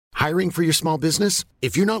Hiring for your small business?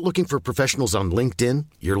 If you're not looking for professionals on LinkedIn,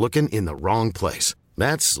 you're looking in the wrong place.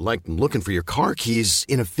 That's like looking for your car keys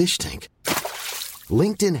in a fish tank.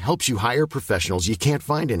 LinkedIn helps you hire professionals you can't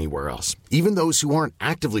find anywhere else, even those who aren't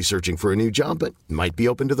actively searching for a new job but might be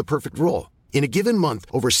open to the perfect role. In a given month,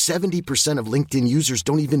 over 70% of LinkedIn users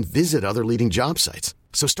don't even visit other leading job sites.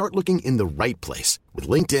 So start looking in the right place. With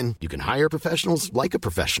LinkedIn, you can hire professionals like a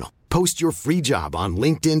professional. Post your free job on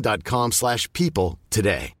linkedin.com/people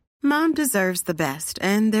today. Mom deserves the best,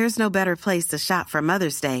 and there's no better place to shop for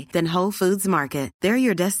Mother's Day than Whole Foods Market. They're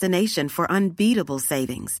your destination for unbeatable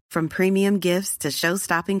savings, from premium gifts to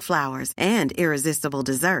show-stopping flowers and irresistible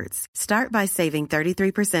desserts. Start by saving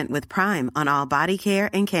 33% with Prime on all body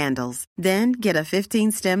care and candles. Then get a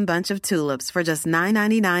 15-stem bunch of tulips for just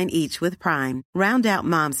 $9.99 each with Prime. Round out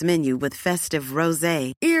Mom's menu with festive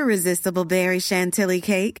rosé, irresistible berry chantilly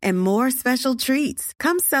cake, and more special treats.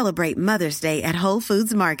 Come celebrate Mother's Day at Whole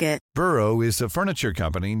Foods Market. Burrow is a furniture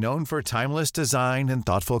company known for timeless design and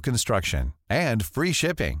thoughtful construction, and free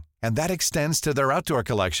shipping, and that extends to their outdoor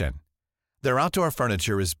collection. Their outdoor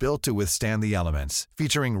furniture is built to withstand the elements,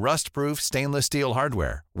 featuring rust-proof stainless steel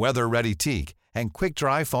hardware, weather-ready teak, and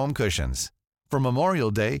quick-dry foam cushions. For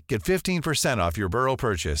Memorial Day, get 15% off your Burrow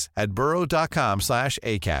purchase at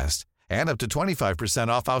burrow.com/acast, and up to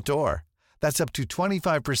 25% off outdoor. That's up to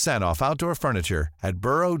 25% off outdoor furniture at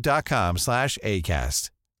burrow.com/acast.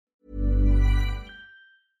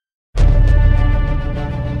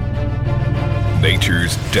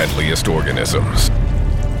 Nature's deadliest organisms.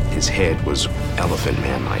 His head was elephant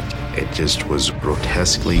man-like. It just was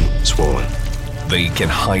grotesquely swollen. They can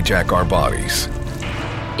hijack our bodies.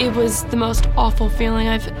 It was the most awful feeling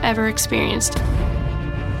I've ever experienced.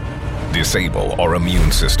 Disable our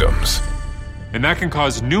immune systems. And that can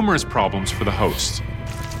cause numerous problems for the host.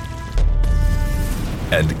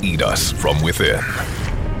 And eat us from within.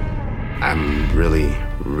 I'm really,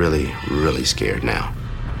 really, really scared now.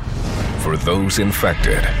 For those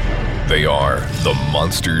infected, they are the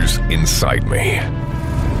monsters inside me.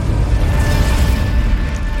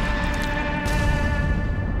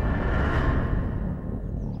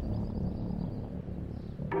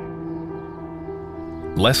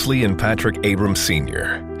 Leslie and Patrick Abrams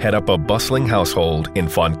Sr. head up a bustling household in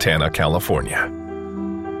Fontana, California.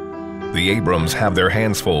 The Abrams have their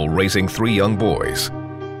hands full raising 3 young boys,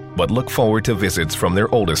 but look forward to visits from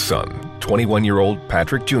their oldest son, 21-year-old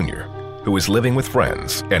Patrick Jr., who is living with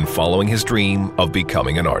friends and following his dream of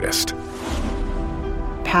becoming an artist.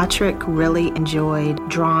 Patrick really enjoyed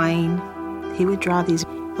drawing. He would draw these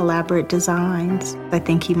elaborate designs. I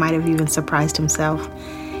think he might have even surprised himself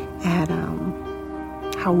at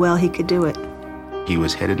how well he could do it. He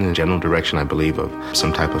was headed in the general direction, I believe, of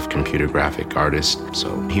some type of computer graphic artist.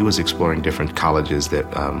 So he was exploring different colleges that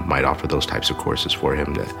might offer those types of courses for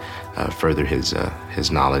him to further his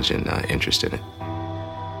knowledge and interest in it.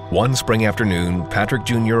 One spring afternoon, Patrick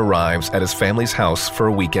Jr. arrives at his family's house for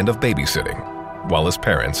a weekend of babysitting, while his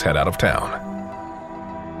parents head out of town.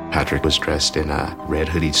 Patrick was dressed in a red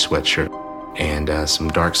hoodie sweatshirt and some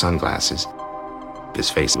dark sunglasses. His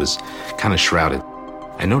face was kind of shrouded.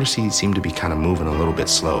 I noticed he seemed to be kind of moving a little bit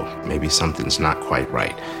slow. Maybe something's not quite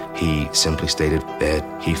right. He simply stated that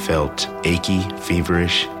he felt achy,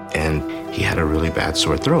 feverish, and he had a really bad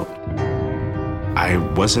sore throat. I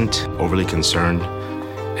wasn't overly concerned.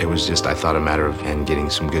 It was just, I thought, a matter of getting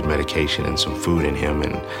some good medication and some food in him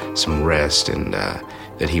and some rest, and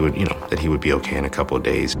that he would be okay in a couple of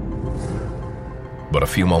days. But a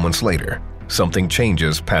few moments later, something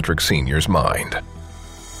changes Patrick Sr.'s mind.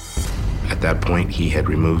 At that point, he had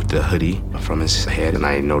removed the hoodie from his head, and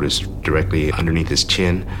I noticed directly underneath his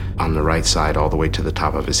chin, on the right side, all the way to the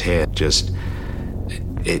top of his head,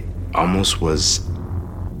 it almost was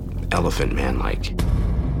elephant man-like.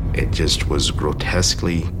 It just was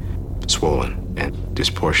grotesquely swollen and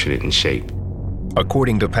disproportionate in shape.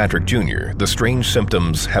 According to Patrick Jr., the strange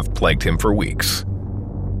symptoms have plagued him for weeks.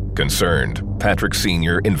 Concerned, Patrick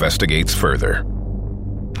Sr. investigates further.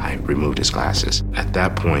 I removed his glasses. At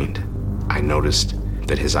that point, I noticed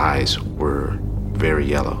that his eyes were very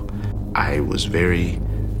yellow. I was very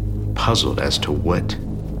puzzled as to what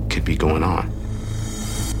could be going on.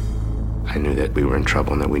 I knew that we were in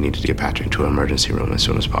trouble and that we needed to get Patrick to an emergency room as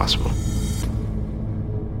soon as possible.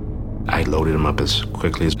 I loaded him up as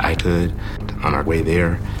quickly as I could. On our way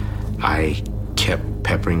there, I kept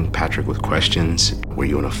peppering Patrick with questions. Were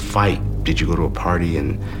you in a fight? Did you go to a party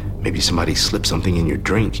and maybe somebody slipped something in your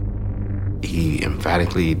drink? He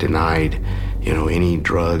emphatically denied, any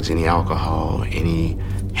drugs, any alcohol, any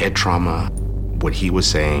head trauma. What he was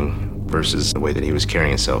saying versus the way that he was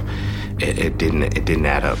carrying himself, it didn't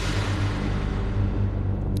add up.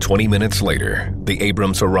 20 minutes later, the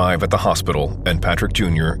Abrams arrive at the hospital and Patrick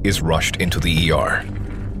Jr. is rushed into the ER.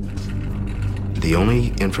 The only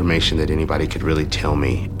information that anybody could really tell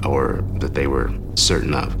me, or that they were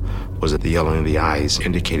certain of, was that the yellowing of the eyes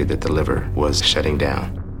indicated that the liver was shutting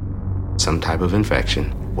down. Some type of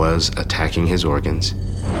infection was attacking his organs.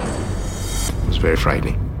 It was very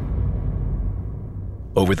frightening.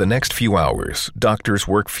 Over the next few hours, doctors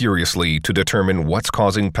work furiously to determine what's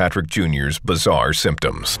causing Patrick Jr.'s bizarre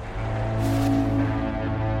symptoms.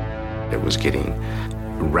 It was getting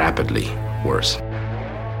rapidly worse.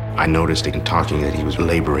 I noticed in talking that he was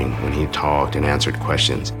laboring when he talked and answered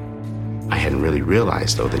questions. I hadn't really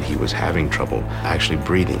realized, though, that he was having trouble actually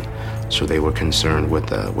breathing, so they were concerned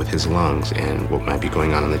with his lungs and what might be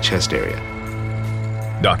going on in the chest area.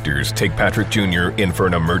 Doctors take Patrick Jr. in for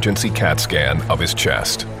an emergency CAT scan of his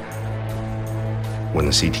chest. When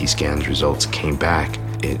the CT scan's results came back,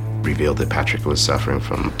 it revealed that Patrick was suffering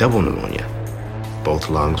from double pneumonia.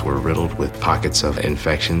 Both lungs were riddled with pockets of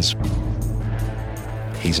infections.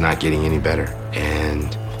 He's not getting any better,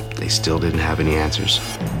 and they still didn't have any answers.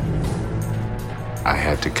 I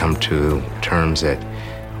had to come to terms that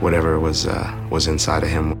whatever was inside of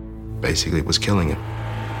him basically was killing him.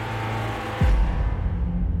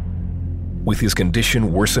 With his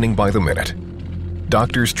condition worsening by the minute,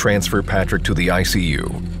 doctors transfer Patrick to the ICU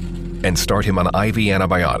and start him on IV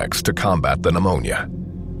antibiotics to combat the pneumonia.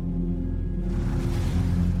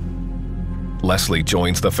 Leslie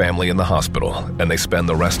joins the family in the hospital, and they spend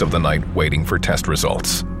the rest of the night waiting for test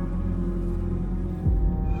results.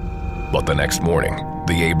 But the next morning,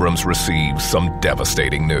 the Abrams receive some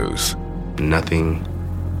devastating news. Nothing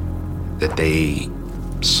that they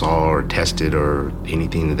saw or tested or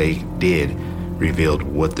anything that they did revealed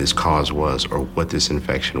what this cause was or what this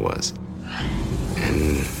infection was.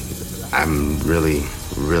 And I'm really,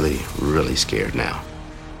 really, really scared now.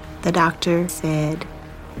 The doctor said,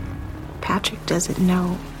 Patrick doesn't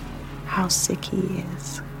know how sick he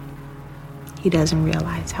is. He doesn't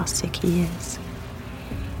realize how sick he is.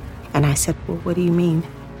 And I said, well, what do you mean?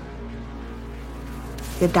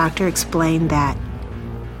 The doctor explained that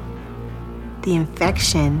the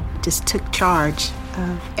infection just took charge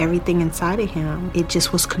of everything inside of him. It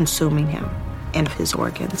just was consuming him and his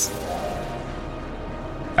organs.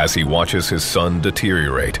 As he watches his son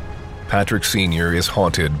deteriorate, Patrick Sr. is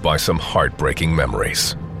haunted by some heartbreaking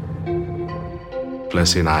memories.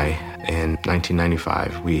 Leslie and I, in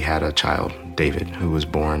 1995, we had a child, David, who was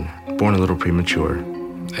born a little premature,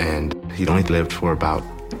 and he'd only lived for about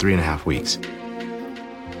 3.5 weeks.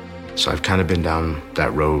 So I've kind of been down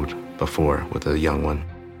that road before with a young one.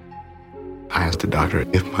 I asked the doctor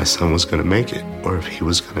if my son was going to make it or if he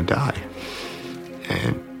was going to die.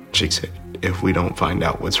 And she said, if we don't find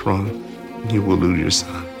out what's wrong, you will lose your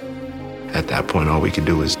son. At that point, all we could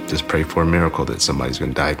do is just pray for a miracle that somebody's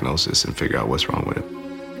going to diagnose this and figure out what's wrong with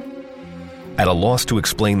him. At a loss to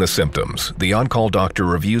explain the symptoms, the on-call doctor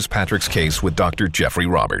reviews Patrick's case with Dr. Jeffrey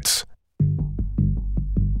Roberts.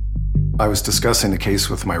 I was discussing the case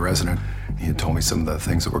with my resident. He had told me some of the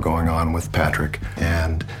things that were going on with Patrick,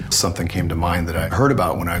 and something came to mind that I heard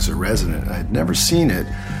about when I was a resident. I had never seen it,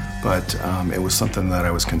 but it was something that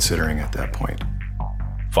I was considering at that point.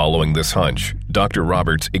 Following this hunch, Dr.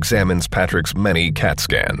 Roberts examines Patrick's many CAT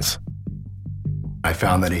scans. I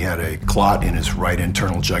found that he had a clot in his right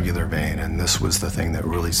internal jugular vein, and this was the thing that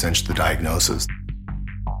really cinched the diagnosis.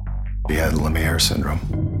 He had Lemierre syndrome.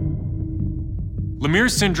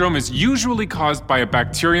 Lemierre syndrome is usually caused by a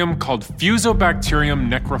bacterium called Fusobacterium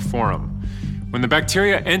necrophorum. When the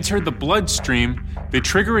bacteria enter the bloodstream, they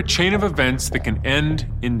trigger a chain of events that can end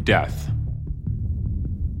in death.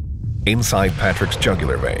 Inside Patrick's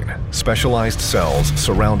jugular vein, specialized cells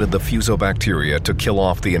surrounded the fusobacteria to kill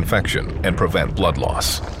off the infection and prevent blood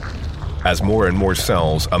loss. As more and more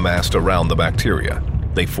cells amassed around the bacteria,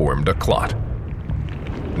 they formed a clot.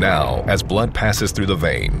 Now, as blood passes through the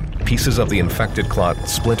vein, pieces of the infected clot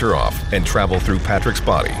splinter off and travel through Patrick's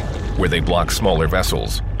body, where they block smaller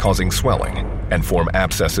vessels, causing swelling, and form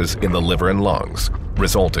abscesses in the liver and lungs,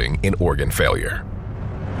 resulting in organ failure.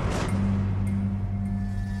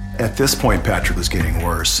 At this point, Patrick was getting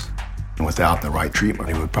worse. Without the right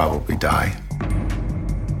treatment, he would probably die.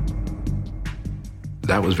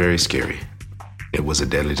 That was very scary. It was a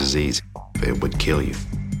deadly disease. It would kill you.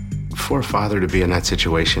 For a father to be in that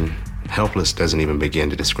situation, helpless doesn't even begin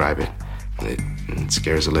to describe it. It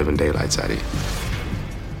scares the living daylights out of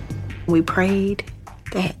you. We prayed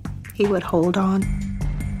that he would hold on,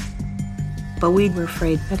 but we were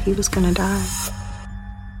afraid that he was going to die.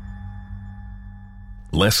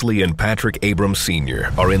 Leslie and Patrick Abrams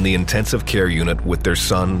Sr. are in the intensive care unit with their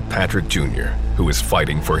son, Patrick Jr., who is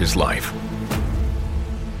fighting for his life.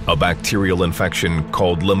 A bacterial infection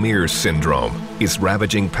called Lemire's syndrome is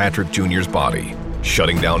ravaging Patrick Jr.'s body,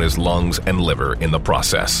 shutting down his lungs and liver in the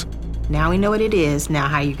process. Now we know what it is. Now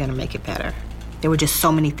how are you going to make it better? There were just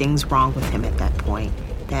so many things wrong with him at that point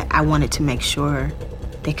that I wanted to make sure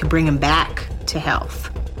they could bring him back to health.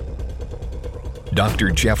 Dr.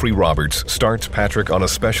 Jeffrey Roberts starts Patrick on a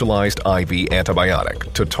specialized IV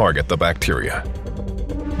antibiotic to target the bacteria.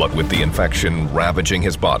 But with the infection ravaging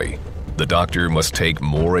his body, the doctor must take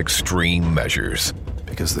more extreme measures.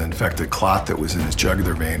 Because the infected clot that was in his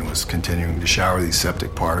jugular vein was continuing to shower these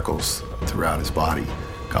septic particles throughout his body,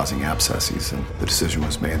 causing abscesses, and the decision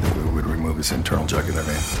was made that we would remove his internal jugular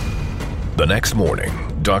vein. The next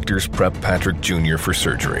morning, doctors prep Patrick Jr. for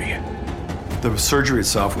surgery. The surgery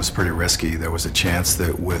itself was pretty risky. There was a chance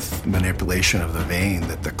that with manipulation of the vein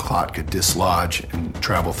that the clot could dislodge and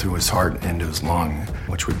travel through his heart into his lung,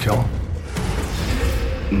 which would kill him.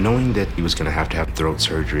 Knowing that he was going to have throat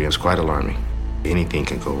surgery was quite alarming. Anything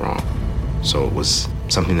could go wrong. So it was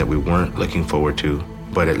something that we weren't looking forward to,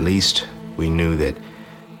 but at least we knew that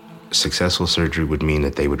successful surgery would mean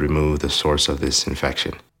that they would remove the source of this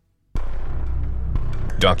infection.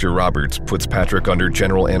 Dr. Roberts puts Patrick under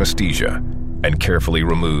general anesthesia and carefully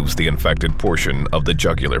removes the infected portion of the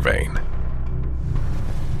jugular vein.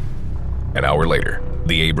 An hour later,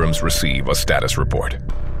 the Abrams receive a status report.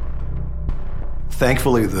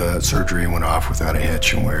 Thankfully, the surgery went off without a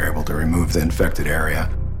hitch, and we were able to remove the infected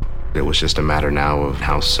area. It was just a matter now of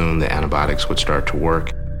how soon the antibiotics would start to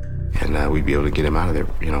work, and we'd be able to get him out of there,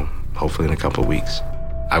 hopefully in a couple of weeks.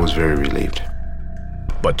 I was very relieved.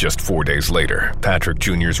 But just 4 days later, Patrick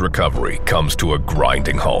Jr.'s recovery comes to a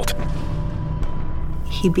grinding halt.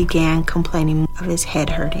 He began complaining of his head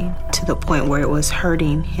hurting to the point where it was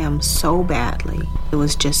hurting him so badly. It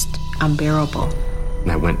was just unbearable.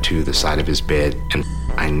 And I went to the side of his bed, and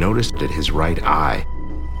I noticed that his right eye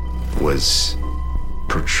was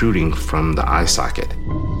protruding from the eye socket.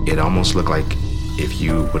 It almost looked like if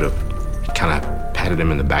you would have kind of patted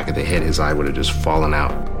him in the back of the head, his eye would have just fallen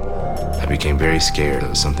out. I became very scared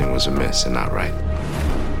that something was amiss and not right.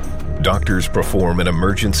 Doctors perform an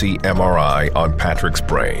emergency MRI on Patrick's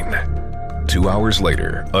brain. 2 hours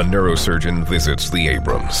later, a neurosurgeon visits the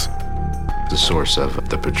Abrams. The source of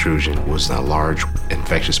the protrusion was a large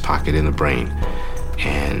infectious pocket in the brain,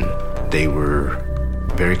 and they were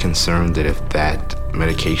very concerned that if that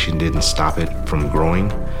medication didn't stop it from growing,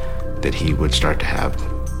 that he would start to have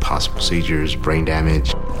possible seizures, brain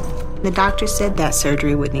damage. The doctor said that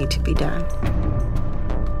surgery would need to be done.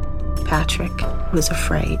 Patrick was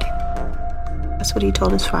afraid. That's what he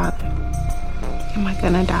told his father. Am I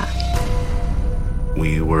gonna die?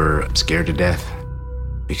 We were scared to death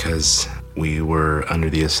because we were under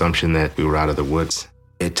the assumption that we were out of the woods.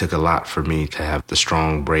 It took a lot for me to have the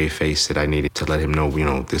strong, brave face that I needed to let him know,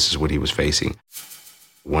 this is what he was facing.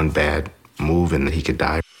 One bad move and he could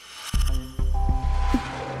die.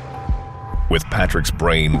 With Patrick's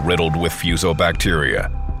brain riddled with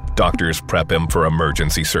fusobacteria, doctors prep him for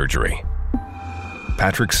emergency surgery.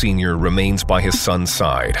 Patrick Sr. remains by his son's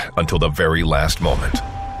side until the very last moment.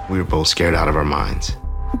 We were both scared out of our minds.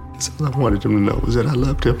 All I wanted him to know was that I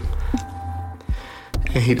loved him.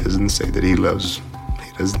 And he doesn't say he loves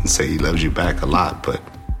you back a lot, but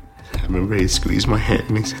I remember he squeezed my hand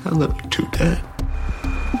and he said, I love you too, Dad.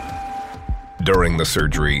 During the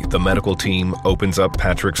surgery, the medical team opens up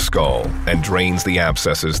Patrick's skull and drains the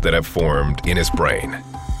abscesses that have formed in his brain.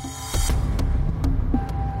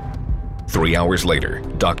 3 hours later,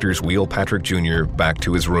 doctors wheel Patrick Jr. back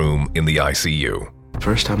to his room in the ICU.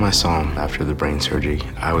 First time I saw him after the brain surgery,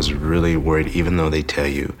 I was really worried, even though they tell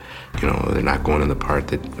you, they're not going in the part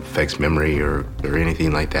that affects memory or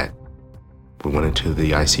anything like that. We went into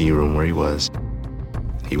the ICU room where he was.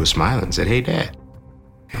 He was smiling, said, "Hey, Dad."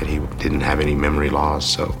 And he didn't have any memory loss,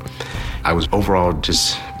 so I was overall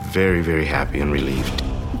just very, very happy and relieved.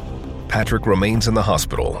 Patrick remains in the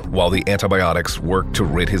hospital while the antibiotics work to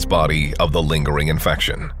rid his body of the lingering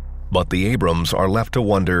infection. But the Abrams are left to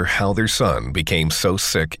wonder how their son became so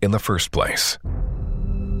sick in the first place.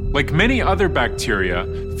 Like many other bacteria,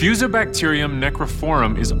 Fusobacterium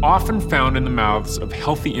necrophorum is often found in the mouths of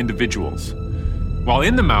healthy individuals. While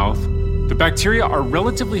in the mouth, the bacteria are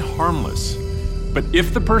relatively harmless. But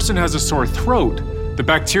if the person has a sore throat, the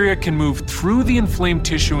bacteria can move through the inflamed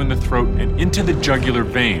tissue in the throat and into the jugular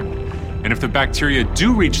vein. And if the bacteria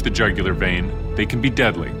do reach the jugular vein, they can be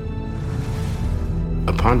deadly.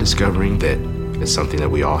 Upon discovering that it's something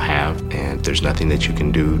that we all have and there's nothing that you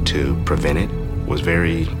can do to prevent it, was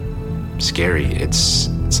very scary. It's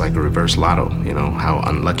like a reverse lotto. You know, how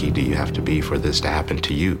unlucky do you have to be for this to happen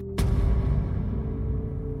to you?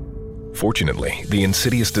 Fortunately, the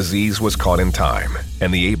insidious disease was caught in time,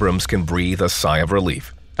 and the Abrams can breathe a sigh of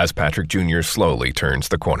relief as Patrick Jr. slowly turns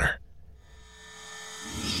the corner.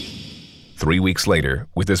 3 weeks later,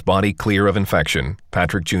 with his body clear of infection,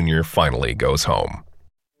 Patrick Jr. finally goes home.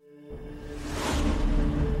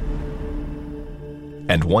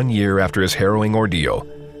 And 1 year after his harrowing ordeal,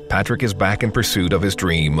 Patrick is back in pursuit of his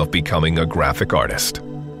dream of becoming a graphic artist.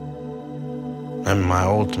 And my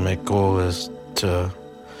ultimate goal is to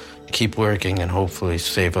keep working and hopefully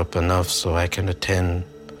save up enough so I can attend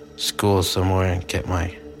school somewhere and get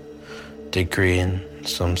my degree in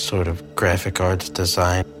some sort of graphic arts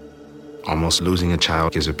design. Almost losing a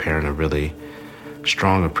child gives a parent a really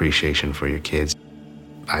strong appreciation for your kids.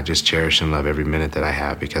 I just cherish and love every minute that I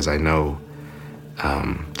have because I know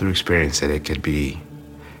through experience that it could be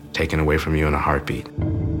taken away from you in a heartbeat.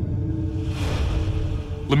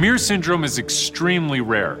 Lemire syndrome is extremely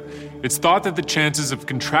rare. It's thought that the chances of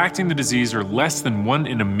contracting the disease are less than 1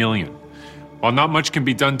 in a million. While not much can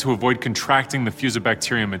be done to avoid contracting the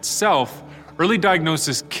Fusobacterium itself, early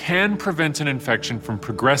diagnosis can prevent an infection from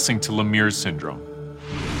progressing to Lemire syndrome.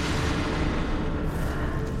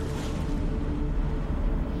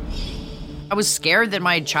 I was scared that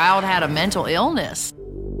my child had a mental illness.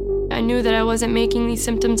 I knew that I wasn't making these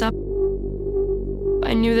symptoms up.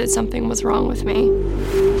 I knew that something was wrong with me.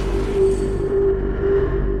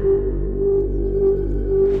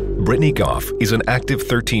 Brittany Goff is an active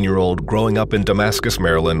 13-year-old growing up in Damascus,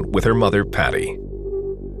 Maryland with her mother, Patty.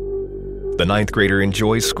 The 9th grader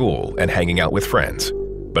enjoys school and hanging out with friends,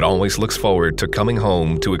 but always looks forward to coming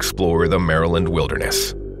home to explore the Maryland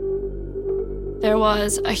wilderness. There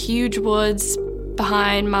was a huge woods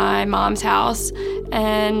behind my mom's house,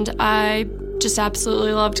 and I just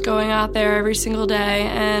absolutely loved going out there every single day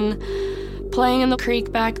and playing in the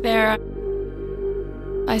creek back there.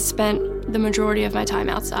 I spent the majority of my time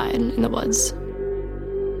outside in the woods.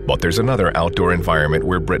 But there's another outdoor environment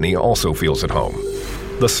where Brittany also feels at home,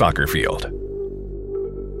 the soccer field.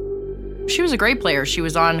 She was a great player. She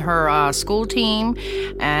was on her school team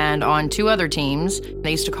and on 2 other teams.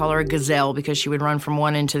 They used to call her a gazelle because she would run from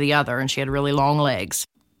one end to the other, and she had really long legs.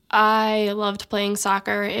 I loved playing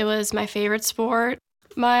soccer. It was my favorite sport.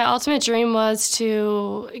 My ultimate dream was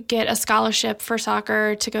to get a scholarship for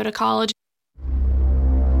soccer to go to college.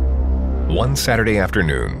 One Saturday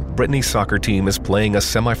afternoon, Brittany's soccer team is playing a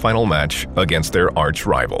semifinal match against their arch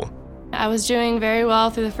rival. I was doing very well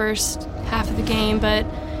through the first half of the game, but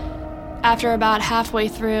after about halfway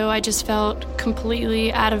through, I just felt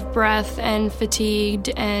completely out of breath and fatigued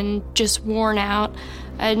and just worn out.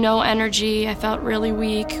 I had no energy. I felt really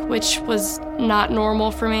weak, which was not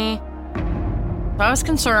normal for me. I was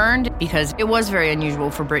concerned because it was very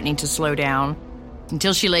unusual for Brittany to slow down.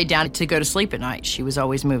 Until she laid down to go to sleep at night, she was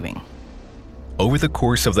always moving. Over the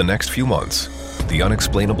course of the next few months, the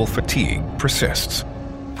unexplainable fatigue persists.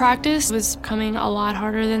 Practice was becoming a lot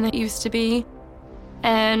harder than it used to be.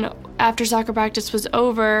 And after soccer practice was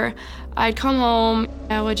over, I'd come home,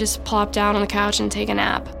 I would just plop down on the couch and take a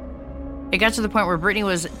nap. It got to the point where Brittany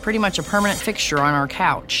was pretty much a permanent fixture on our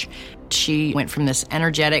couch. She went from this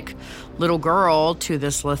energetic little girl to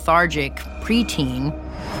this lethargic preteen.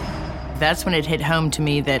 That's when it hit home to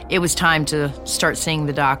me that it was time to start seeing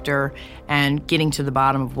the doctor and getting to the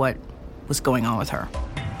bottom of what was going on with her.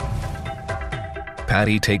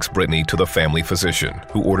 Patty takes Brittany to the family physician,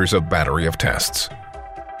 who orders a battery of tests.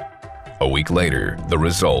 A week later, the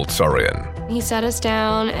results are in. He sat us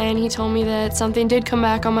down and he told me that something did come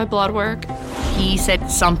back on my blood work. He said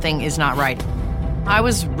something is not right. I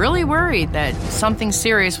was really worried that something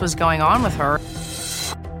serious was going on with her.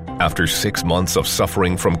 After 6 months of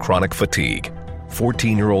suffering from chronic fatigue,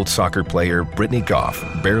 14-year-old soccer player Brittany Goff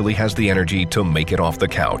barely has the energy to make it off the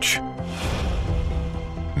couch.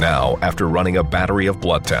 Now, after running a battery of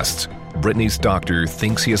blood tests, Brittany's doctor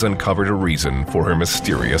thinks he has uncovered a reason for her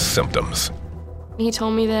mysterious symptoms. He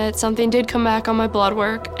told me that something did come back on my blood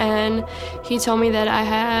work, and he told me that I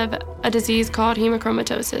have a disease called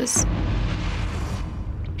hemochromatosis.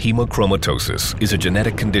 Hemochromatosis is a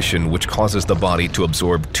genetic condition which causes the body to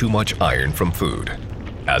absorb too much iron from food.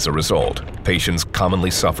 As a result, patients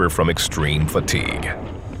commonly suffer from extreme fatigue.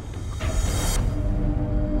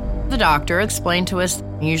 The doctor explained to us,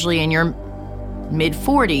 usually in your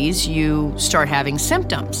mid-40s, you start having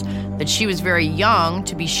symptoms. That she was very young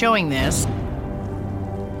to be showing this.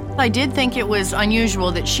 I did think it was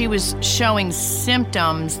unusual that she was showing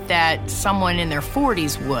symptoms that someone in their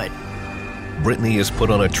 40s would. Brittany is put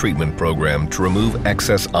on a treatment program to remove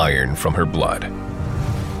excess iron from her blood.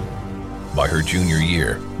 By her junior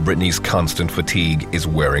year, Brittany's constant fatigue is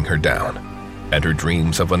wearing her down, and her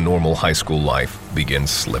dreams of a normal high school life begin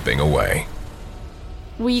slipping away.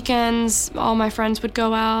 Weekends, all my friends would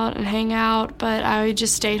go out and hang out, but I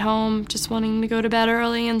just stayed home, just wanting to go to bed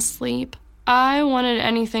early and sleep. I wanted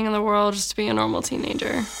anything in the world just to be a normal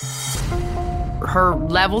teenager. Her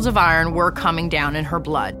levels of iron were coming down in her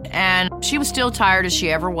blood, and she was still tired as she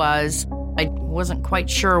ever was. I wasn't quite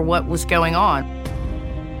sure what was going on.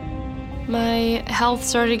 My health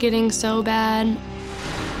started getting so bad.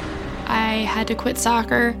 I had to quit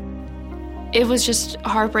soccer. It was just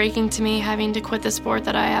heartbreaking to me having to quit the sport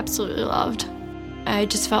that I absolutely loved. I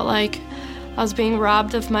just felt like I was being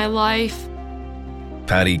robbed of my life.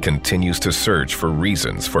 Patty continues to search for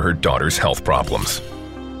reasons for her daughter's health problems.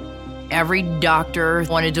 Every doctor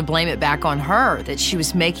wanted to blame it back on her, that she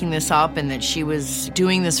was making this up and that she was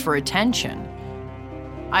doing this for attention.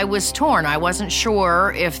 I was torn. I wasn't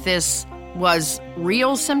sure if this was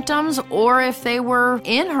real symptoms or if they were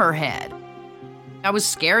in her head. I was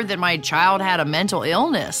scared that my child had a mental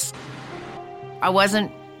illness. I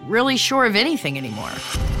wasn't really sure of anything anymore.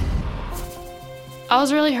 I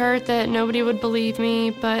was really hurt that nobody would believe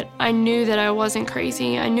me, but I knew that I wasn't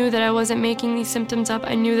crazy. I knew that I wasn't making these symptoms up.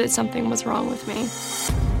 I knew that something was wrong with me.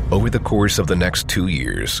 Over the course of the next 2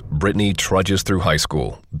 years, Brittany trudges through high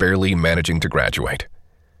school, barely managing to graduate.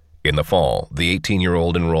 In the fall, the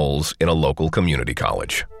 18-year-old enrolls in a local community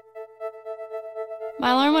college.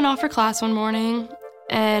 My alarm went off for class one morning,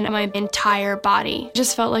 and my entire body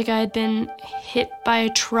just felt like I had been hit by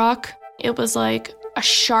a truck. It was like a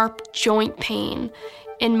sharp joint pain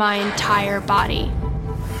in my entire body.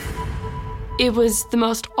 It was the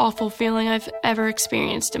most awful feeling I've ever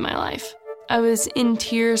experienced in my life. I was in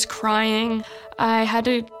tears, crying. I had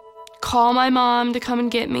to call my mom to come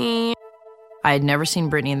and get me. I had never seen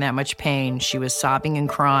Brittany in that much pain. She was sobbing and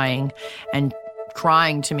crying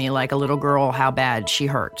to me like a little girl how bad she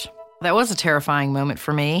hurt. That was a terrifying moment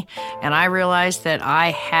for me, and I realized that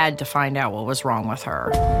I had to find out what was wrong with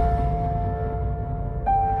her.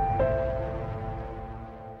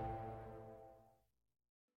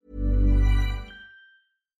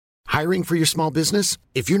 Hiring for your small business?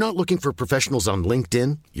 If you're not looking for professionals on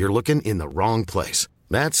LinkedIn, you're looking in the wrong place.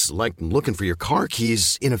 That's like looking for your car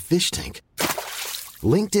keys in a fish tank.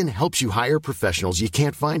 LinkedIn helps you hire professionals you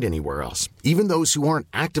can't find anywhere else, even those who aren't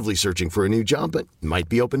actively searching for a new job but might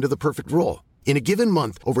be open to the perfect role. In a given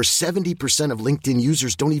month, over 70% of LinkedIn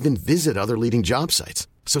users don't even visit other leading job sites.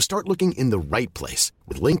 So start looking in the right place.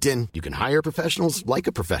 With LinkedIn, you can hire professionals like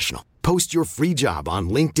a professional. Post your free job on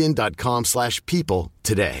linkedin.com/people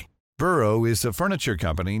today. Burrow is a furniture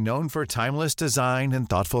company known for timeless design and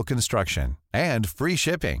thoughtful construction, and free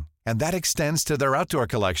shipping, and that extends to their outdoor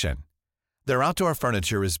collection. Their outdoor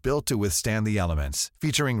furniture is built to withstand the elements,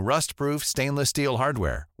 featuring rust-proof stainless steel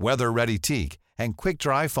hardware, weather-ready teak, and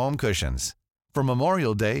quick-dry foam cushions. For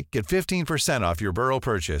Memorial Day, get 15% off your Burrow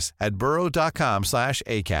purchase at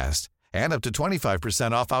burrow.com/acast, and up to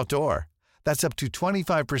 25% off outdoor. That's up to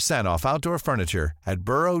 25% off outdoor furniture at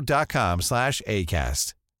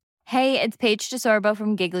burrow.com/acast. Hey, it's Paige DeSorbo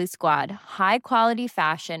from Giggly Squad. High quality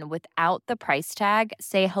fashion without the price tag.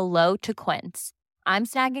 Say hello to Quince. I'm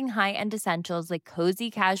snagging high-end essentials like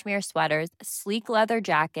cozy cashmere sweaters, sleek leather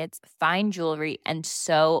jackets, fine jewelry, and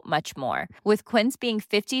so much more. With Quince being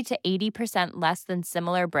 50 to 80% less than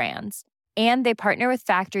similar brands. And they partner with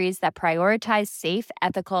factories that prioritize safe,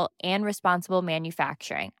 ethical, and responsible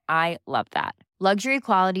manufacturing. I love that. Luxury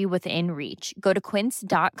quality within reach. Go to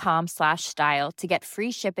quince.com/style to get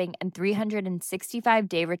free shipping and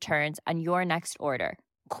 365-day returns on your next order.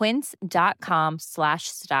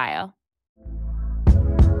 Quince.com/style.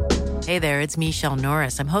 Hey there, it's Michelle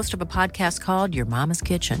Norris. I'm host of a podcast called Your Mama's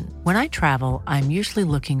Kitchen. When I travel, I'm usually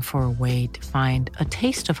looking for a way to find a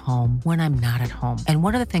taste of home when I'm not at home. And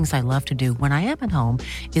one of the things I love to do when I am at home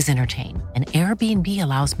is entertain. And Airbnb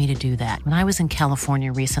allows me to do that. When I was in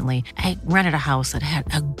California recently, I rented a house that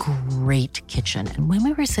had a great kitchen. And when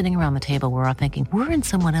we were sitting around the table, we were all thinking, we're in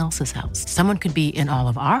someone else's house. Someone could be in all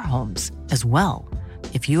of our homes as well.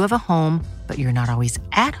 If you have a home, but you're not always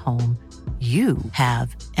at home, you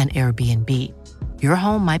have an Airbnb. Your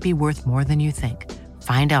home might be worth more than you think.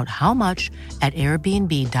 Find out how much at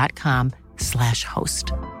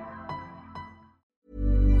airbnb.com/host.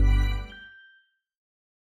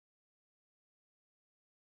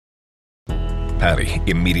 Patty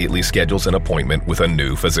immediately schedules an appointment with a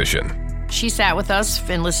new physician. She sat with us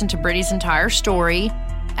and listened to Brittany's entire story.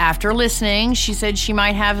 After listening, she said she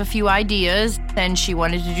might have a few ideas, and she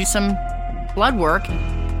wanted to do some blood work.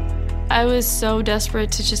 I was so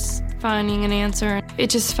desperate to just finding an answer. It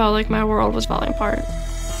just felt like my world was falling apart.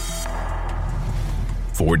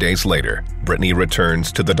 4 days later, Brittany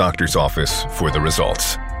returns to the doctor's office for the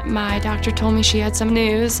results. My doctor told me she had some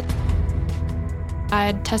news. I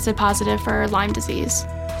had tested positive for Lyme disease.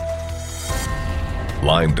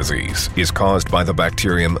 Lyme disease is caused by the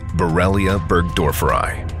bacterium Borrelia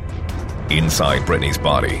burgdorferi. Inside Brittany's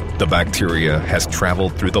body, the bacteria has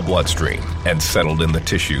traveled through the bloodstream and settled in the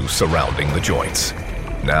tissue surrounding the joints.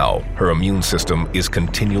 Now, her immune system is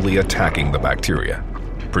continually attacking the bacteria,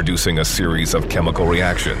 producing a series of chemical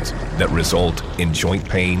reactions that result in joint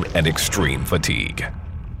pain and extreme fatigue.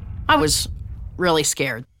 I was really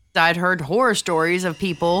scared. I'd heard horror stories of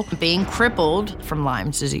people being crippled from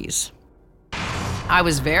Lyme disease. I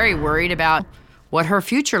was very worried about what her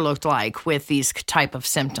future looked like with these type of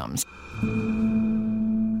symptoms.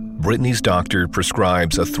 Brittany's doctor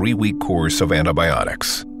prescribes a 3-week course of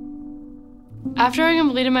antibiotics. After I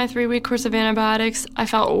completed my 3-week course of antibiotics, I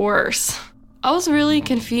felt worse. I was really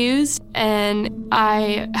confused, and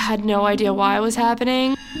I had no idea why it was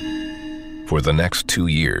happening. For the next 2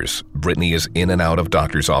 years, Brittany is in and out of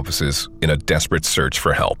doctors' offices in a desperate search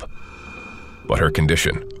for help. But her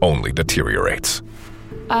condition only deteriorates.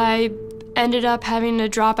 I ended up having to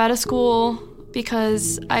drop out of school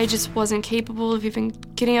because I just wasn't capable of even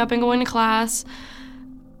getting up and going to class.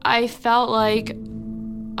 I felt like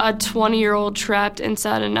a 20-year-old trapped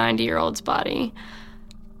inside a 90-year-old's body.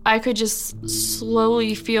 I could just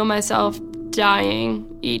slowly feel myself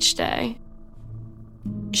dying each day.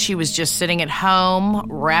 She was just sitting at home,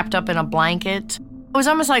 wrapped up in a blanket. It was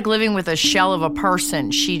almost like living with a shell of a person.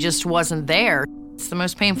 She just wasn't there. It's the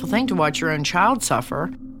most painful thing to watch your own child suffer.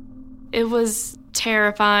 It was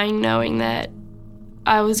terrifying knowing that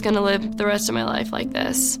I was going to live the rest of my life like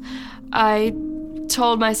this. I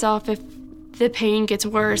told myself if the pain gets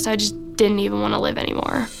worse, I just didn't even want to live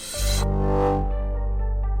anymore.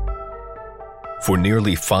 For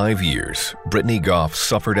nearly 5 years, Brittany Goff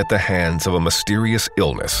suffered at the hands of a mysterious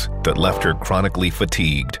illness that left her chronically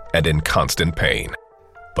fatigued and in constant pain.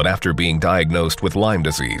 But after being diagnosed with Lyme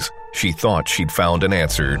disease, she thought she'd found an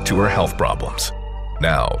answer to her health problems.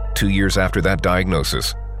 Now, 2 years after that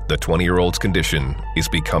diagnosis, the 20-year-old's condition is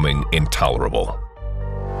becoming intolerable.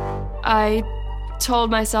 I told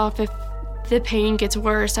myself if the pain gets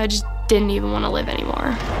worse, I just didn't even want to live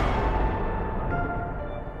anymore.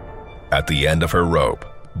 At the end of her rope,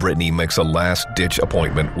 Brittany makes a last-ditch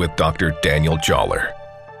appointment with Dr. Daniel Joller.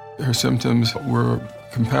 Her symptoms were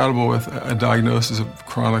compatible with a diagnosis of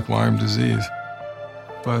chronic Lyme disease.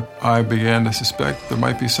 But I began to suspect there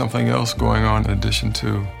might be something else going on in addition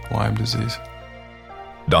to Lyme disease.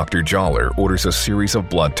 Dr. Joller orders a series of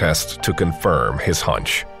blood tests to confirm his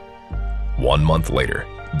hunch. 1 month later,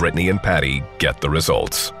 Brittany and Patty get the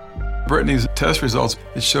results. Brittany's test results,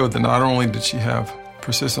 it showed that not only did she have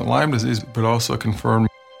persistent Lyme disease, but also confirmed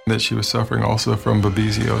that she was suffering also from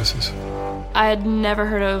babesiosis. I had never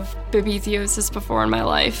heard of babesiosis before in my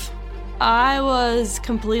life. I was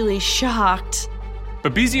completely shocked.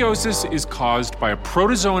 Babesiosis is caused by a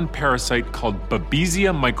protozoan parasite called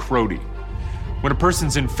Babesia microti. When a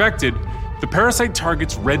person's infected, the parasite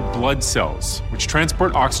targets red blood cells, which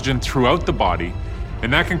transport oxygen throughout the body,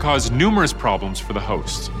 and that can cause numerous problems for the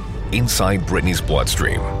host. Inside Brittany's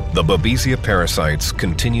bloodstream, the Babesia parasites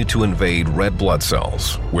continue to invade red blood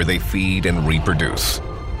cells, where they feed and reproduce.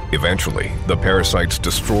 Eventually, the parasites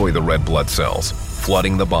destroy the red blood cells,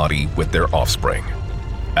 flooding the body with their offspring.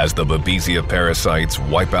 As the Babesia parasites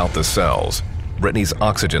wipe out the cells, Brittany's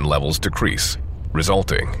oxygen levels decrease,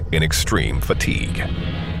 resulting in extreme fatigue.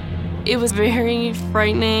 It was very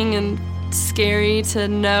frightening and scary to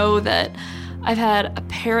know that I've had a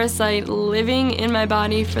parasite living in my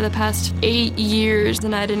body for the past 8 years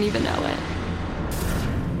and I didn't even know it.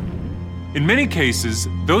 In many cases,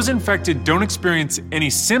 those infected don't experience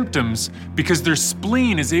any symptoms because their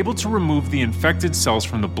spleen is able to remove the infected cells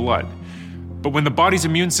from the blood. But when the body's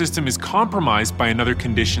immune system is compromised by another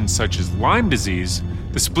condition such as Lyme disease,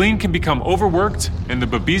 the spleen can become overworked and the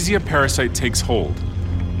Babesia parasite takes hold.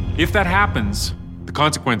 If that happens, the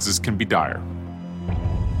consequences can be dire.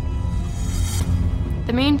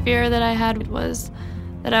 The main fear that I had was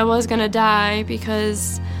that I was going to die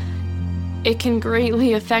because it can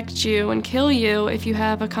greatly affect you and kill you if you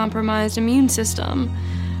have a compromised immune system,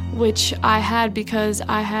 which I had because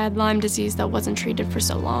I had Lyme disease that wasn't treated for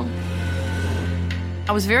so long.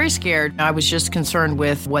 I was very scared. I was just concerned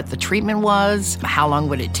with what the treatment was, how long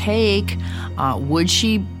would it take, would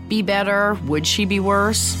she be better, would she be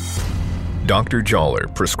worse? Dr.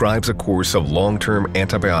 Joller prescribes a course of long-term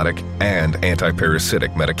antibiotic and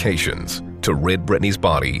antiparasitic medications to rid Brittany's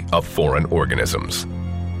body of foreign organisms.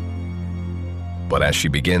 But as she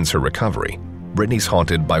begins her recovery, Brittany's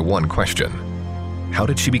haunted by one question. How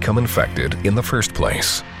did she become infected in the first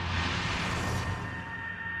place?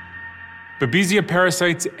 Babesia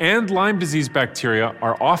parasites and Lyme disease bacteria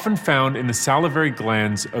are often found in the salivary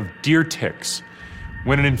glands of deer ticks.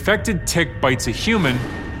 When an infected tick bites a human,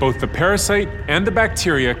 both the parasite and the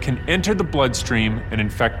bacteria can enter the bloodstream and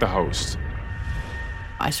infect the host.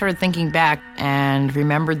 I started thinking back and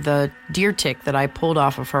remembered the deer tick that I pulled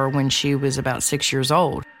off of her when she was about 6 years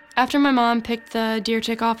old. After my mom picked the deer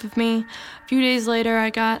tick off of me, a few days later I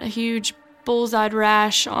got a huge bullseye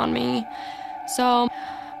rash on me. So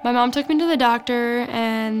my mom took me to the doctor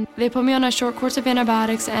and they put me on a short course of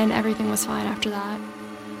antibiotics and everything was fine after that.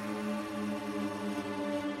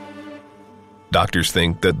 Doctors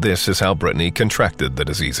think that this is how Brittany contracted the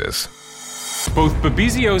diseases. Both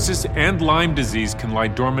babesiosis and Lyme disease can lie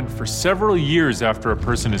dormant for several years after a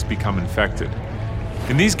person has become infected.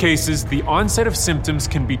 In these cases, the onset of symptoms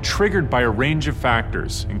can be triggered by a range of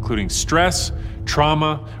factors, including stress,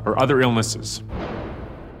 trauma, or other illnesses.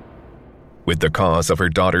 With the cause of her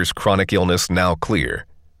daughter's chronic illness now clear,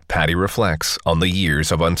 Patty reflects on the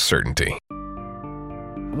years of uncertainty.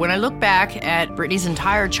 When I look back at Brittany's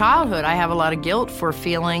entire childhood, I have a lot of guilt for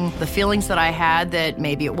feeling the feelings that I had that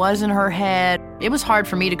maybe it was in her head. It was hard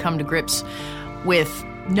for me to come to grips with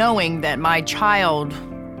knowing that my child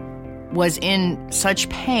was in such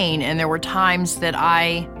pain, and there were times that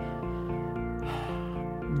I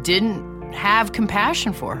didn't have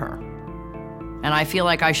compassion for her. And I feel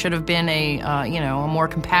like I should have been a more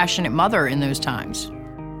compassionate mother in those times.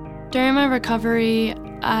 During my recovery,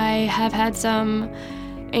 I have had some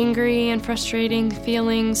angry and frustrating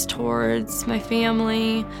feelings towards my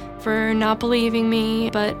family for not believing me,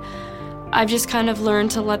 but I've just kind of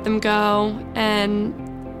learned to let them go and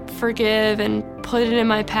forgive and put it in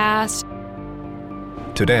my past.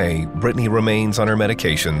 Today, Brittany remains on her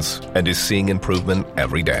medications and is seeing improvement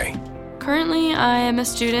every day. Currently, I am a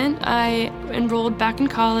student. I enrolled back in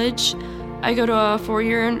college. I go to a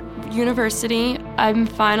 4-year university. I'm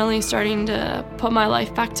finally starting to put my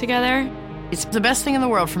life back together. It's the best thing in the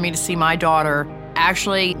world for me to see my daughter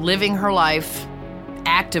actually living her life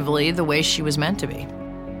actively the way she was meant to be.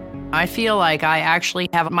 I feel like I actually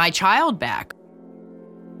have my child back.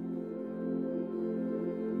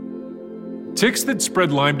 Ticks that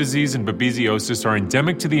spread Lyme disease and babesiosis are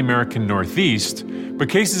endemic to the American Northeast, but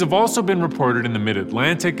cases have also been reported in the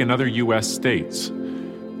Mid-Atlantic and other U.S. states.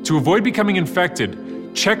 To avoid becoming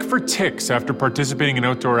infected, check for ticks after participating in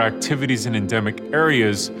outdoor activities in endemic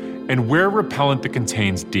areas and wear repellent that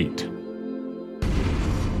contains DEET.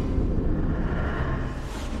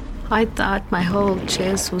 I thought my whole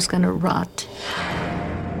chest was going to rot.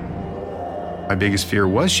 My biggest fear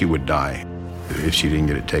was she would die if she didn't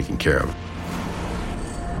get it taken care of.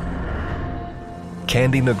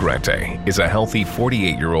 Candy Negrete is a healthy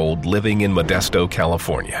 48-year-old living in Modesto,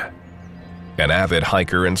 California. An avid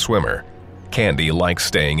hiker and swimmer, Candy likes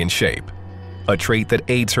staying in shape, a trait that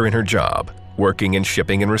aids her in her job, working in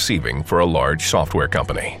shipping and receiving for a large software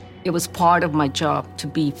company. It was part of my job to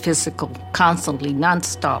be physical, constantly,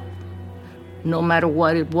 nonstop. No matter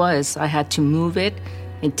what it was, I had to move it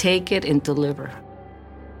and take it and deliver.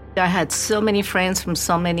 I had so many friends from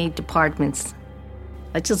so many departments.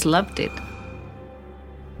 I just loved it.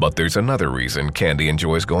 But there's another reason Candy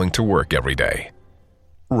enjoys going to work every day: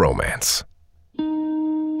 romance.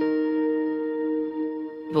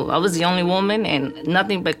 Well, I was the only woman and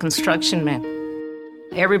nothing but construction men.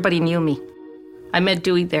 Everybody knew me. I met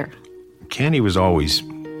Dewey there. Candy was always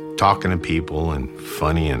talking to people and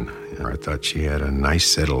funny, and I thought she had a nice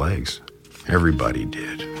set of legs. Everybody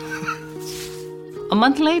did. A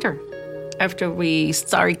month later, after we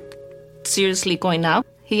started seriously going out,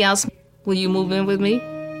 he asked me, "Will you move in with me?"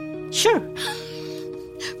 Sure.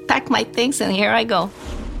 Pack my things and here I go.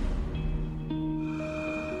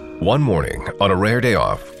 One morning, on a rare day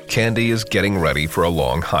off, Candy is getting ready for a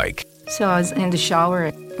long hike. So I was in the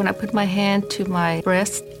shower. When I put my hand to my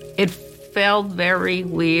breast, it felt very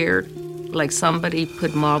weird, like somebody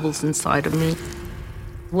put marbles inside of me.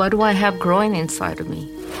 What do I have growing inside of me?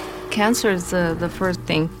 Cancer is the first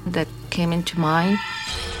thing that came into mind.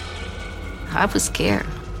 I was scared.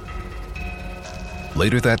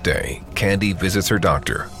 Later that day, Candy visits her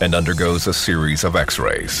doctor and undergoes a series of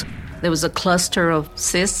x-rays. There was a cluster of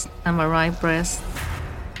cysts on my right breast,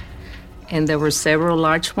 and there were several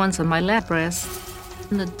large ones on my left breast.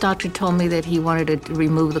 And the doctor told me that he wanted to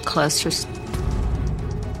remove the clusters.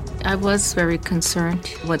 I was very concerned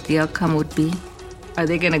what the outcome would be. Are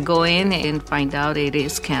they going to go in and find out it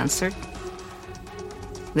is cancer?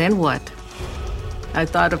 Then what? I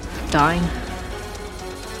thought of dying.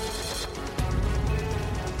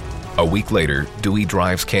 A week later, Dewey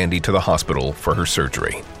drives Candy to the hospital for her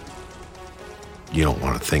surgery. You don't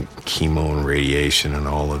want to think chemo and radiation and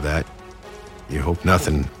all of that. You hope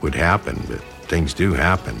nothing would happen, but things do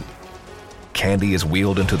happen. Candy is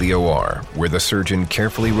wheeled into the OR, where the surgeon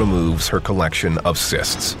carefully removes her collection of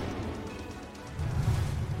cysts.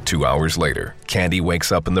 2 hours later, Candy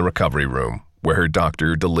wakes up in the recovery room, where her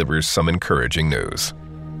doctor delivers some encouraging news.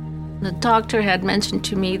 The doctor had mentioned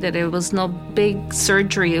to me that it was no big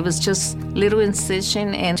surgery. It was just little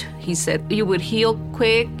incision, and he said you would heal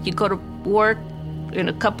quick. You go to work in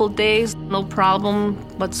a couple days, no problem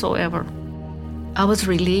whatsoever. I was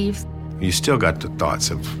relieved. You still got the thoughts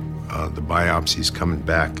of the biopsies coming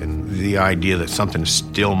back and the idea that something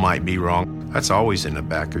still might be wrong. That's always in the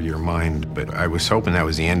back of your mind, but I was hoping that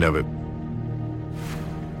was the end of it.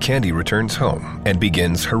 Candy returns home and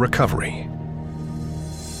begins her recovery.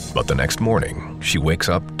 But the next morning, she wakes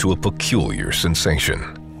up to a peculiar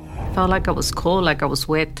sensation. I felt like I was cold, like I was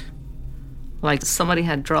wet, like somebody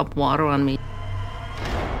had dropped water on me.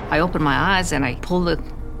 I opened my eyes and I pull the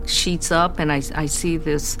sheets up and I see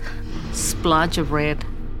this splotch of red.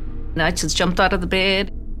 And I just jumped out of the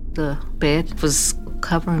bed. The bed was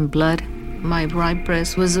covered in blood. My right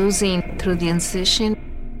breast was oozing through the incision.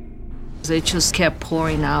 It just kept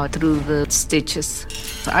pouring out through the stitches.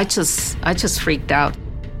 I just freaked out.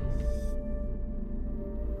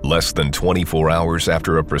 Less than 24 hours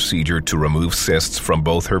after a procedure to remove cysts from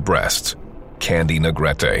both her breasts, Candy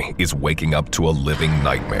Negrete is waking up to a living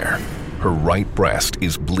nightmare. Her right breast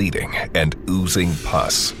is bleeding and oozing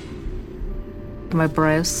pus. My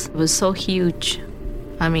breast was so huge.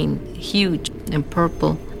 I mean, huge and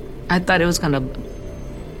purple. I thought it was gonna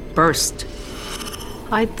burst.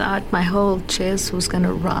 I thought my whole chest was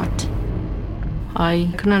gonna rot.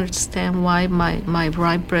 I couldn't understand why my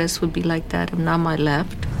right breast would be like that and not my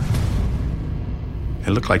left. It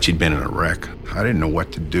looked like she'd been in a wreck. I didn't know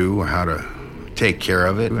what to do, how to take care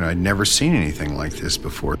of it, and I'd never seen anything like this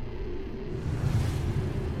before.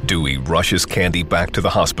 Dewey rushes Candy back to the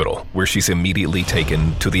hospital, where she's immediately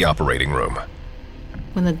taken to the operating room.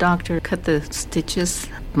 When the doctor cut the stitches,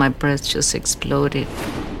 my breast just exploded.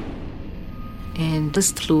 And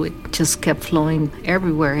this fluid just kept flowing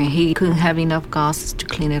everywhere, and he couldn't have enough gauzes to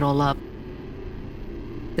clean it all up.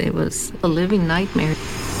 It was a living nightmare.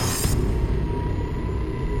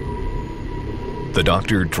 The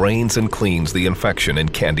doctor drains and cleans the infection in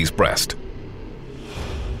Candy's breast.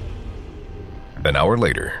 An hour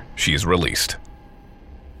later, she is released.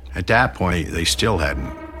 At that point, they still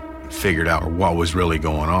hadn't figured out what was really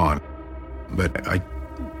going on. But I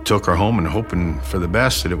took her home and hoping for the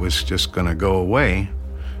best that it was just going to go away.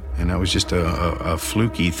 And that was just a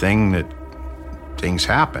fluky thing that things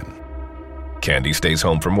happen. Candy stays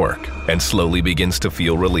home from work and slowly begins to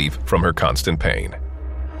feel relief from her constant pain.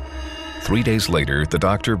 3 days later, the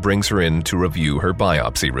doctor brings her in to review her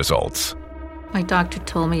biopsy results. My doctor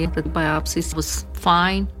told me that the biopsy was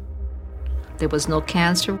fine. There was no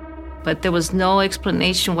cancer, but there was no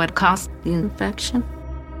explanation what caused the infection.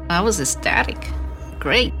 I was ecstatic.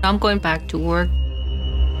 Great, I'm going back to work.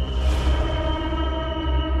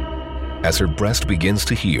 As her breast begins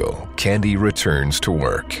to heal, Candy returns to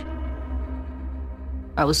work.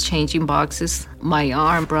 I was changing boxes. My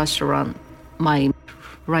arm brushed around my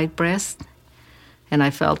right breast, and I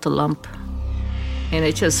felt a lump. And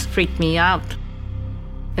it just freaked me out.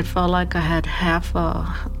 It felt like I had half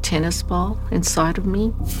a tennis ball inside of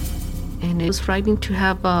me. And it was frightening to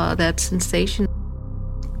have that sensation.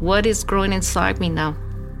 What is growing inside me now?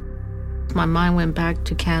 My mind went back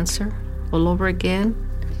to cancer all over again.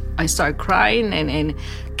 I started crying and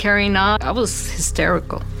carrying on. I was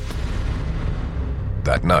hysterical.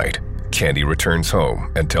 That night, Candy returns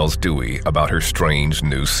home and tells Dewey about her strange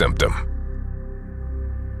new symptom.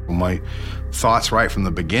 My thoughts right from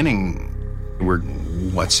the beginning were,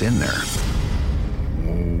 what's in there?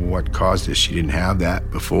 What caused this? She didn't have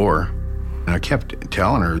that before. And I kept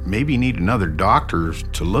telling her, maybe you need another doctor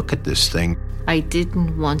to look at this thing. I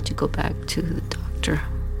didn't want to go back to the doctor.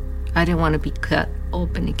 I didn't want to be cut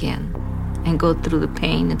open again and go through the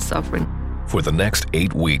pain and suffering. For the next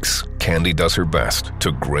 8 weeks, Candy does her best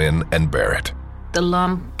to grin and bear it. The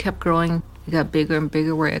lump kept growing. It got bigger and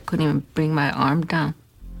bigger where I couldn't even bring my arm down.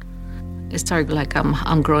 It started like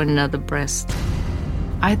I'm growing another breast.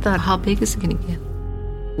 I thought, how big is it going to get?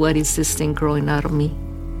 What is this thing growing out of me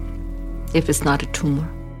if it's not a tumor?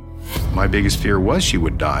 My biggest fear was she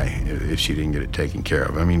would die if she didn't get it taken care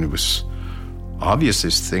of. I mean, it was obvious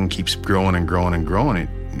this thing keeps growing and growing and growing.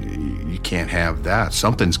 You can't have that.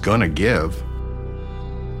 Something's gonna give.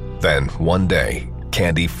 Then, one day,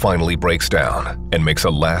 Candy finally breaks down and makes a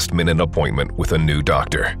last-minute appointment with a new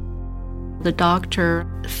doctor. The doctor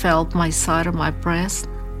felt my side of my breast.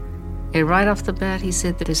 And right off the bat, he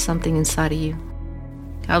said, "There is something inside of you."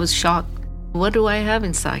 I was shocked. What do I have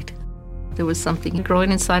inside? There was something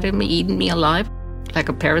growing inside of me, eating me alive, like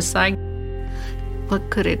a parasite. What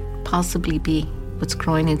could it possibly be? What's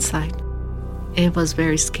growing inside? It was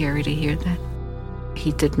very scary to hear that.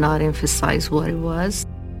 He did not emphasize what it was.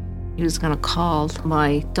 He was going to call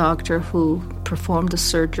my doctor who performed the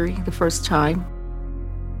surgery the first time.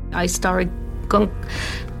 I started going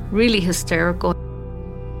really hysterical.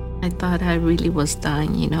 I thought I really was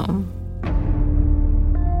dying, you know.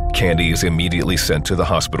 Candy is immediately sent to the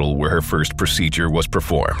hospital where her first procedure was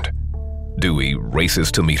performed. Dewey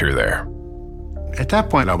races to meet her there. At that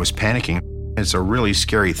point, I was panicking. It's a really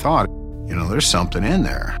scary thought. You know, there's something in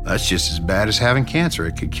there. That's just as bad as having cancer.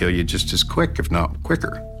 It could kill you just as quick, if not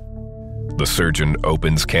quicker. The surgeon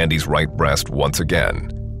opens Candy's right breast once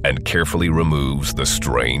again and carefully removes the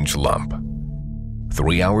strange lump.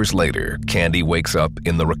 3 hours later, Candy wakes up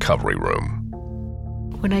in the recovery room.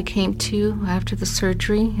 When I came to after the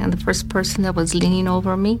surgery, and the first person that was leaning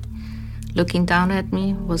over me, looking down at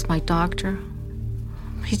me, was my doctor.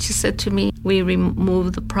 He just said to me, "We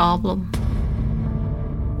removed the problem."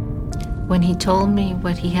 When he told me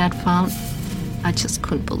what he had found, I just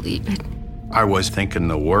couldn't believe it. I was thinking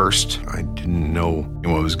the worst. I didn't know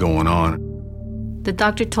what was going on. The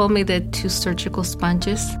doctor told me that 2 surgical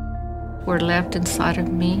sponges were left inside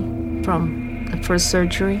of me from the first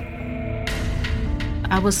surgery.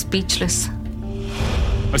 I was speechless.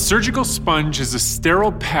 A surgical sponge is a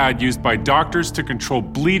sterile pad used by doctors to control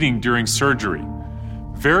bleeding during surgery.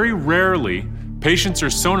 Very rarely, patients are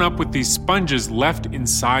sewn up with these sponges left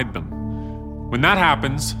inside them. When that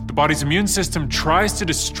happens, the body's immune system tries to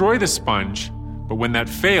destroy the sponge, but when that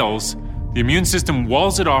fails, the immune system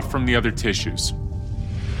walls it off from the other tissues.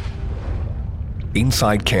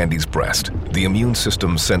 Inside Candy's breast, the immune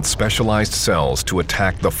system sent specialized cells to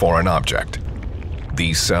attack the foreign object.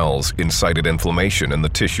 These cells incited inflammation in the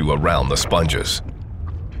tissue around the sponges.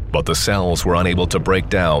 But the cells were unable to break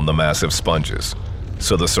down the massive sponges,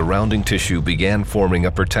 so the surrounding tissue began forming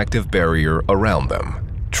a protective barrier around them,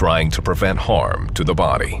 trying to prevent harm to the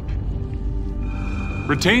body.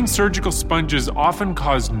 Retained surgical sponges often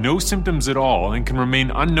cause no symptoms at all and can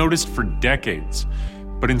remain unnoticed for decades.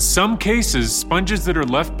 But in some cases, sponges that are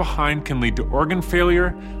left behind can lead to organ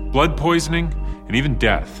failure, blood poisoning, and even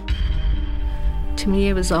death. To me,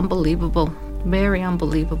 it was unbelievable, very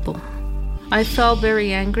unbelievable. I felt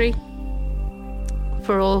very angry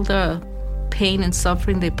for all the pain and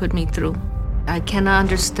suffering they put me through. I cannot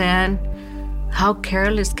understand how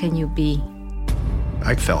careless can you be.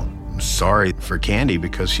 I felt sorry for Candy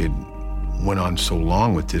because she had went on so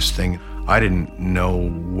long with this thing. I didn't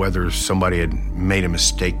know whether somebody had made a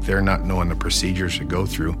mistake there, not knowing the procedures to go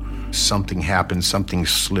through. Something happened, something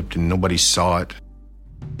slipped, and nobody saw it.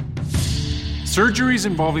 Surgeries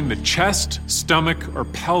involving the chest, stomach, or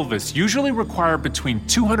pelvis usually require between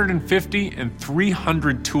 250 and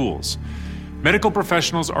 300 tools. Medical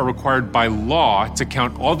professionals are required by law to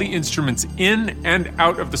count all the instruments in and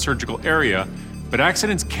out of the surgical area, but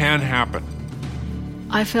accidents can happen.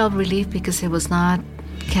 I felt relief because it was not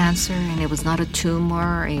cancer and it was not a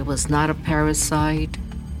tumor, it was not a parasite.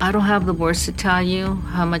 I don't have the words to tell you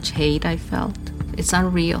how much hate I felt. It's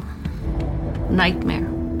unreal. Nightmare.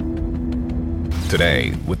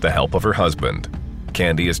 Today, with the help of her husband,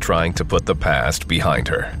 Candy is trying to put the past behind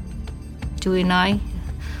her. Dewey and I,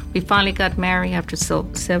 we finally got married after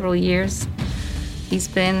several years. He's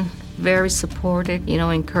been very supportive,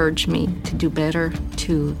 encouraged me to do better,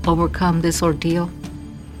 to overcome this ordeal.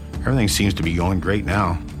 Everything seems to be going great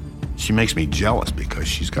now. She makes me jealous because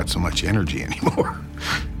she's got so much energy anymore.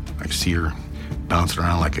 I see her bouncing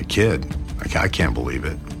around like a kid. I can't believe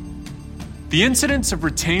it. The incidence of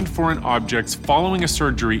retained foreign objects following a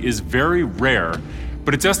surgery is very rare,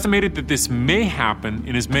 but it's estimated that this may happen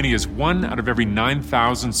in as many as 1 out of every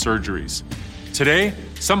 9,000 surgeries. Today,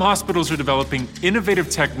 some hospitals are developing innovative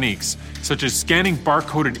techniques, such as scanning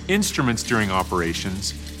barcoded instruments during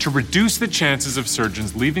operations, to reduce the chances of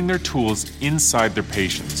surgeons leaving their tools inside their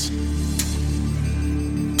patients.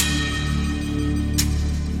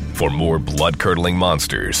 For more blood-curdling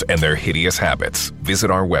monsters and their hideous habits,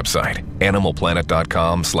 visit our website,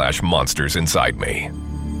 animalplanet.com/monstersinside-me.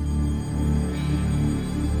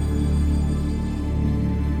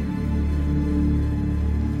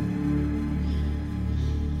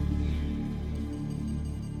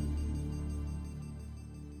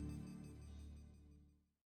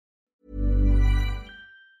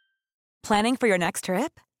 Planning for your next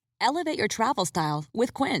trip? Elevate your travel style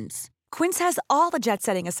with Quince. Quince has all the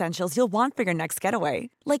jet-setting essentials you'll want for your next getaway,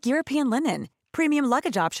 like European linen, premium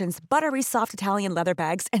luggage options, buttery soft Italian leather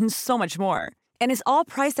bags, and so much more. And is all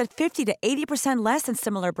priced at 50 to 80% less than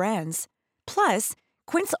similar brands. Plus,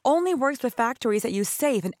 Quince only works with factories that use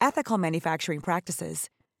safe and ethical manufacturing practices.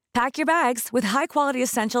 Pack your bags with high-quality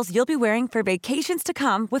essentials you'll be wearing for vacations to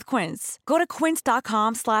come with Quince. Go to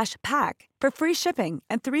quince.com/pack for free shipping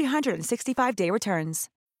and 365-day returns.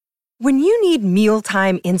 When you need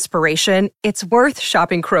mealtime inspiration, it's worth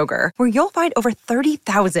shopping Kroger, where you'll find over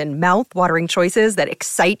 30,000 mouth-watering choices that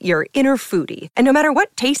excite your inner foodie. And no matter what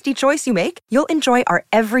tasty choice you make, you'll enjoy our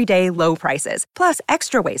everyday low prices, plus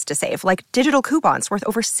extra ways to save, like digital coupons worth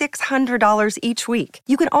over $600 each week.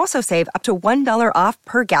 You can also save up to $1 off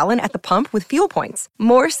per gallon at the pump with fuel points.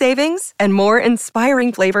 More savings and more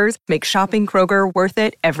inspiring flavors make shopping Kroger worth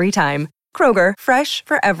it every time. Kroger, fresh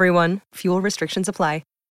for everyone. Fuel restrictions apply.